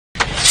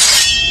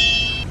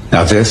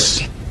Now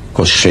this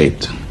was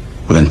shaped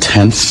with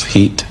intense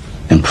heat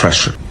and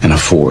pressure in a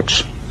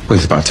forge.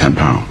 Weighs about 10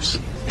 pounds.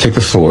 Take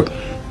the sword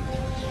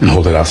and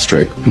hold it out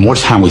straight. The more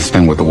time we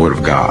spend with the Word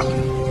of God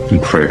in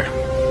prayer,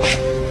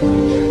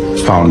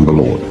 following the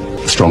Lord,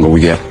 the stronger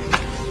we get.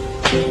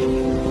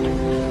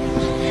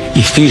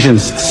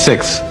 Ephesians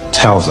 6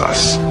 tells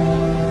us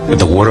that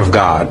the Word of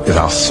God is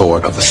our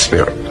sword of the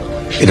Spirit.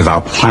 It is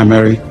our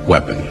primary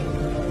weapon.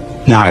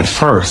 Now at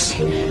first,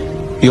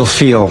 you'll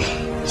feel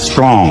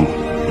strong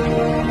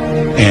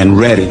and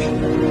ready,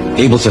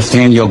 able to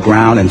stand your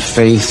ground and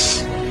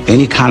face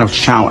any kind of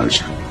challenge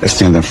that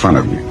stands in front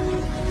of you.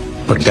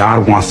 But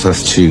God wants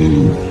us to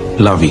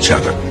love each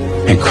other,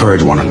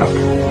 encourage one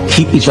another,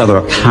 keep each other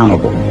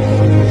accountable.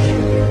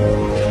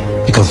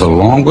 Because the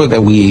longer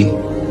that we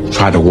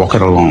try to walk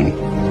it alone,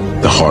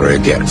 the harder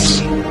it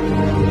gets.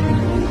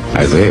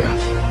 Isaiah,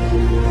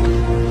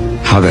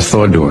 how's that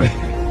sword doing?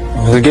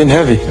 It's getting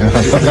heavy.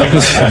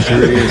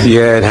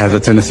 Yeah, it has a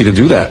tendency to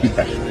do that.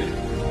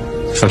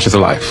 Such is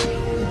life.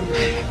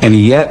 And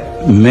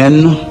yet,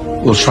 men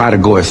will try to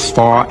go as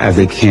far as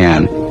they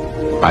can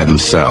by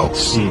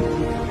themselves.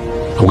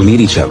 But we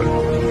need each other.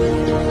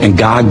 And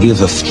God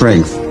gives us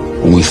strength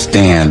when we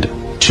stand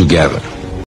together.